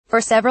For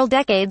several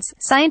decades,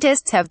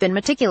 scientists have been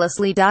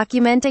meticulously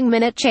documenting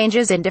minute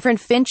changes in different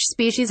finch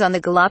species on the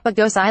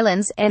Galapagos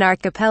Islands, an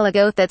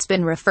archipelago that's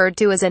been referred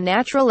to as a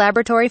natural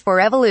laboratory for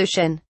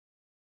evolution.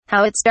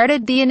 How it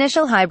started. The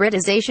initial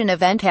hybridization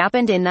event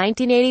happened in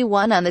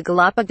 1981 on the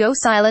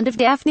Galapagos island of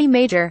Daphne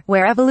Major,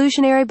 where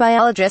evolutionary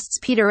biologists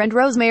Peter and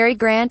Rosemary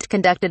Grant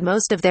conducted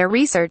most of their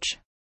research.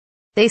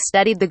 They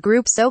studied the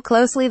group so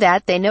closely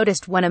that they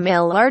noticed when a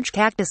male large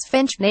cactus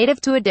finch,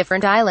 native to a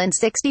different island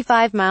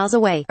 65 miles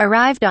away,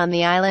 arrived on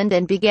the island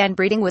and began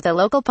breeding with a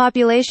local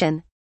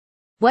population.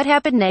 What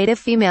happened? Native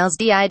females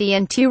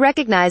didn't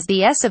recognize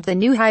the S of the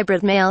new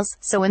hybrid males,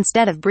 so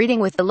instead of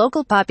breeding with the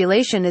local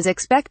population as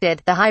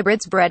expected, the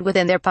hybrids bred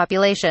within their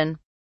population.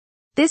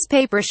 This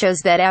paper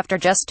shows that after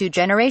just 2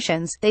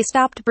 generations, they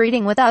stopped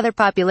breeding with other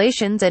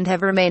populations and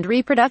have remained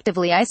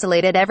reproductively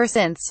isolated ever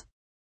since.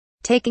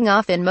 Taking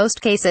off. In most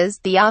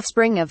cases, the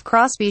offspring of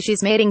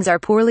cross-species matings are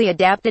poorly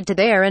adapted to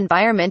their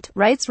environment,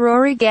 writes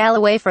Rory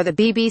Galloway for the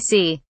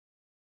BBC.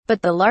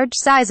 But the large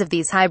size of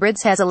these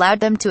hybrids has allowed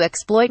them to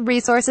exploit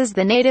resources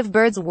the native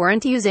birds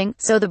weren't using,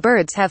 so the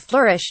birds have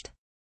flourished.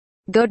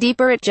 Go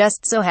deeper. It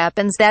just so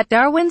happens that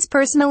Darwin's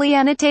personally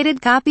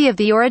annotated copy of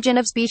The Origin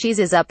of Species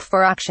is up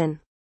for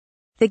auction.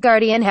 The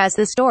Guardian has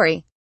the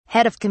story.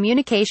 Head of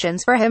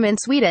communications for him in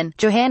Sweden,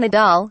 Johanna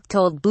Dahl,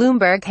 told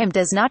Bloomberg him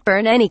does not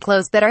burn any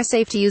clothes that are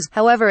safe to use.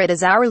 However, it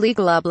is our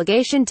legal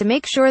obligation to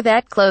make sure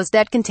that clothes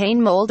that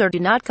contain mold or do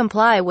not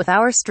comply with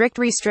our strict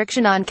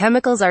restriction on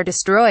chemicals are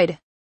destroyed.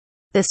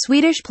 The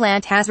Swedish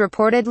plant has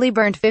reportedly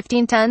burned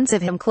 15 tons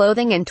of hemp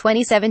clothing in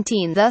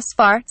 2017. Thus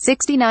far,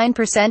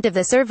 69% of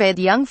the surveyed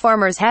young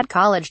farmers had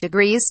college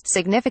degrees,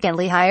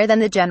 significantly higher than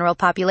the general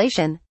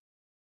population.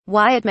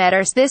 Why it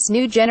matters. This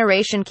new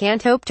generation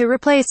can't hope to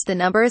replace the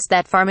numbers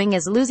that farming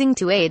is losing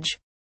to age.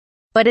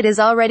 But it is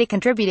already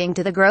contributing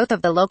to the growth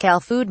of the local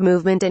food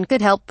movement and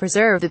could help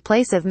preserve the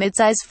place of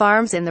mid-size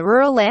farms in the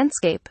rural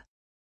landscape.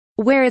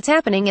 Where it's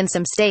happening in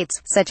some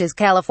states, such as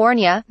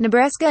California,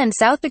 Nebraska and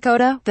South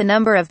Dakota, the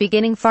number of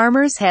beginning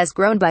farmers has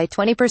grown by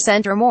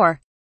 20% or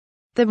more.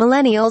 The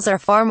millennials are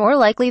far more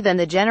likely than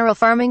the general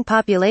farming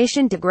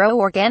population to grow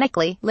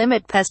organically,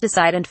 limit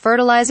pesticide and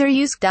fertilizer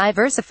use,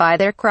 diversify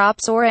their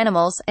crops or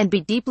animals, and be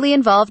deeply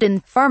involved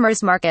in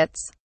farmers'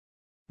 markets.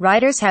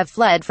 Riders have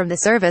fled from the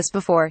service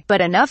before,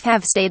 but enough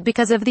have stayed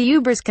because of the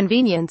Uber's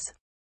convenience.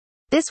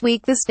 This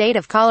week, the state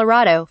of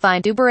Colorado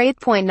fined Uber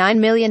 $8.9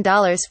 million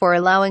for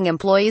allowing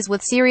employees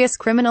with serious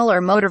criminal or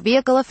motor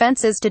vehicle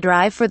offenses to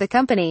drive for the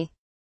company.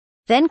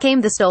 Then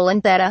came the stolen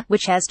data,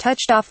 which has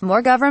touched off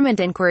more government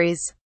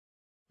inquiries.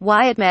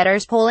 Why it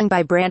matters. Polling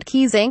by Brand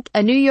Keys Inc.,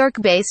 a New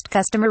York-based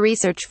customer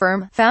research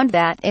firm, found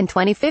that, in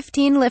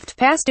 2015, Lyft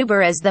passed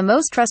Uber as the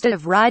most trusted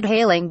of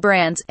ride-hailing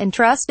brands, and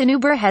trust in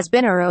Uber has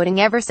been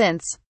eroding ever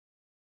since.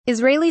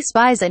 Israeli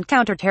spies and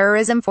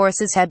counterterrorism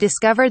forces had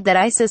discovered that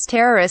ISIS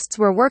terrorists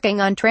were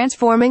working on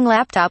transforming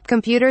laptop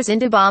computers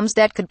into bombs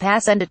that could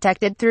pass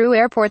undetected through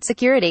airport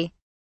security.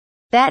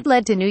 That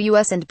led to new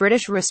U.S. and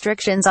British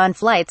restrictions on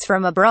flights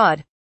from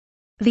abroad.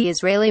 The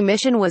Israeli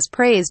mission was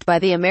praised by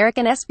the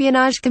American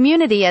espionage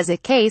community as a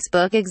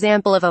casebook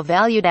example of a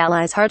valued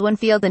ally's hard-won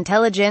field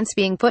intelligence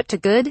being put to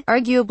good,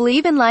 arguably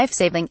even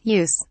life-saving,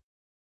 use.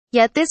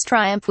 Yet this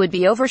triumph would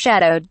be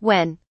overshadowed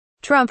when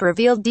Trump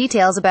revealed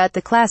details about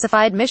the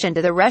classified mission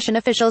to the Russian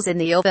officials in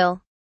the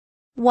Oval.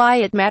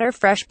 Why it matters.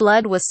 Fresh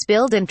blood was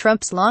spilled in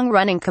Trump's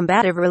long-running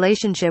combative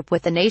relationship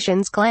with the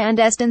nation's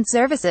clandestine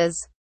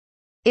services.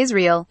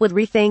 Israel would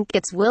rethink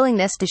its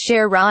willingness to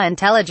share raw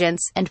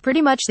intelligence, and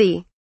pretty much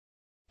the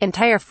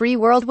entire free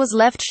world was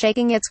left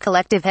shaking its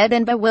collective head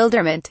in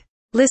bewilderment.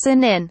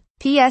 Listen in.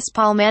 P.S.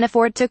 Paul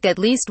Manafort took at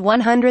least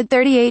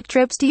 138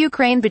 trips to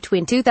Ukraine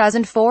between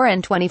 2004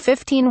 and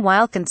 2015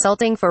 while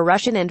consulting for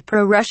Russian and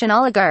pro-Russian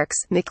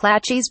oligarchs.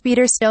 McClatchy's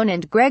Peter Stone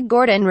and Greg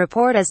Gordon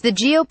report as the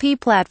GOP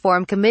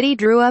Platform Committee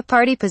drew up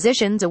party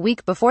positions a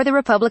week before the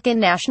Republican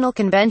National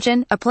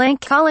Convention, a plank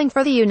calling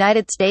for the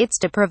United States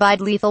to provide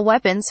lethal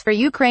weapons for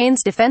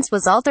Ukraine's defense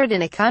was altered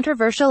in a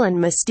controversial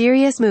and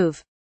mysterious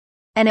move.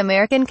 An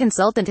American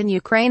consultant in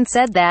Ukraine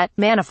said that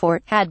Manafort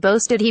had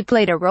boasted he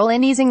played a role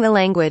in easing the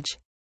language.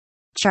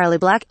 Charlie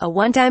Black, a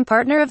one-time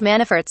partner of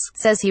Manafort's,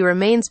 says he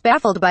remains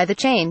baffled by the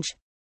change.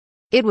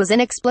 It was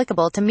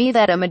inexplicable to me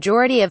that a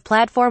majority of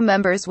platform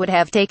members would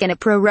have taken a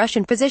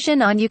pro-Russian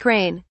position on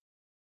Ukraine.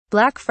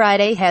 Black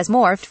Friday has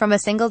morphed from a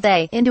single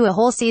day into a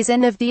whole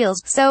season of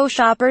deals, so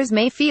shoppers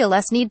may feel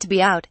less need to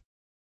be out.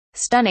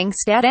 Stunning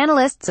stat.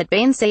 Analysts at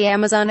Bain say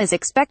Amazon is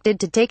expected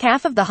to take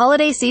half of the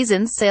holiday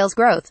season's sales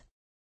growth.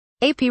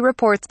 AP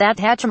reports that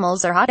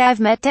Hatchimals are hot. I've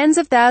met tens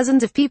of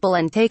thousands of people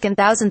and taken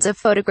thousands of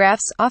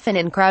photographs, often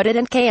in crowded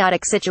and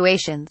chaotic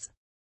situations.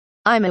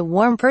 I'm a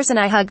warm person.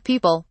 I hug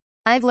people.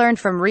 I've learned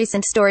from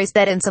recent stories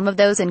that in some of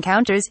those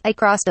encounters, I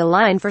crossed a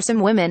line for some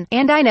women,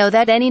 and I know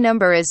that any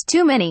number is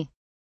too many.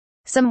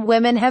 Some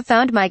women have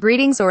found my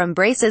greetings or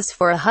embraces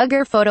for a hug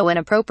or photo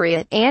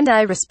inappropriate, and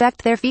I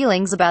respect their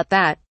feelings about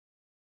that.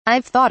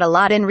 I've thought a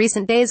lot in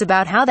recent days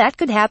about how that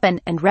could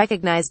happen, and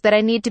recognized that I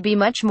need to be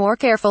much more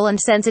careful and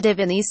sensitive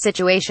in these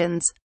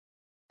situations.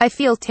 I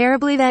feel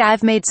terribly that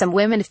I've made some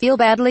women feel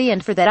badly,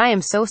 and for that I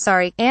am so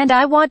sorry, and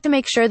I want to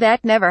make sure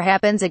that never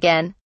happens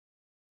again.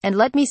 And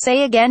let me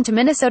say again to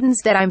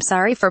Minnesotans that I'm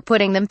sorry for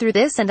putting them through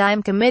this, and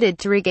I'm committed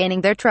to regaining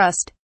their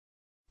trust.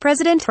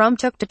 President Trump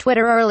took to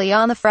Twitter early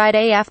on the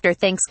Friday after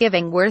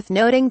Thanksgiving. Worth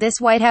noting,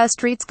 this White House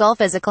treats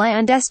golf as a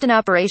clandestine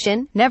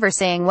operation, never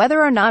saying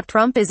whether or not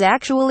Trump is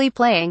actually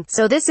playing,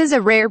 so this is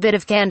a rare bit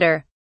of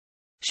candor.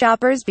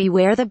 Shoppers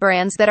beware. The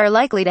brands that are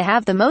likely to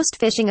have the most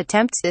phishing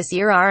attempts this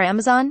year are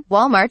Amazon,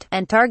 Walmart,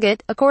 and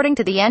Target, according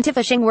to the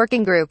Anti-Phishing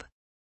Working Group.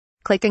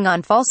 Clicking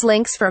on false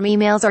links from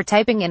emails or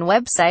typing in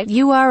website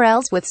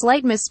URLs with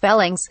slight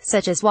misspellings,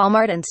 such as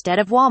Walmart instead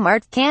of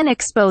Walmart, can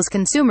expose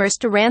consumers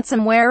to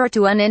ransomware or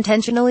to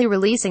unintentionally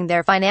releasing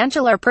their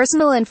financial or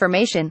personal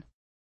information.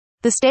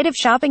 The state of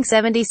shopping: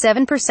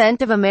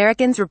 77% of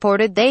Americans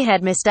reported they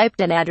had mistyped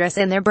an address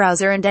in their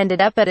browser and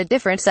ended up at a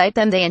different site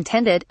than they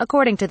intended,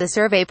 according to the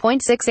survey.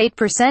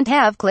 0.68%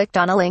 have clicked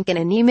on a link in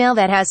an email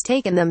that has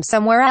taken them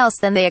somewhere else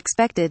than they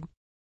expected.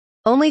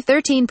 Only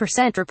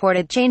 13%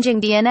 reported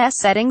changing DNS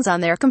settings on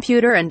their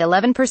computer and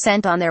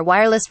 11% on their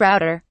wireless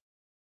router.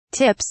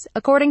 Tips,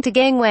 according to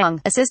Gang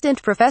Wang,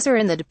 assistant professor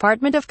in the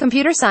Department of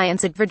Computer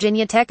Science at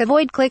Virginia Tech: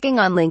 avoid clicking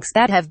on links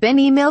that have been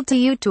emailed to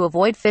you to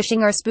avoid phishing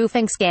or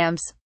spoofing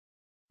scams.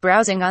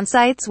 Browsing on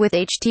sites with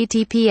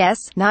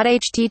HTTPS, not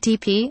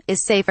HTTP,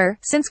 is safer,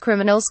 since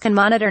criminals can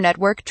monitor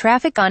network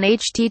traffic on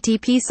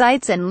HTTP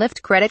sites and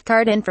lift credit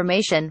card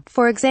information.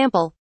 For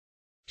example,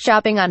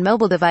 shopping on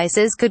mobile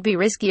devices could be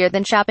riskier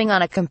than shopping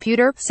on a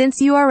computer,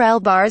 since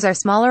URL bars are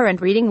smaller and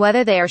reading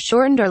whether they are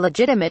shortened or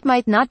legitimate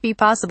might not be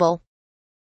possible.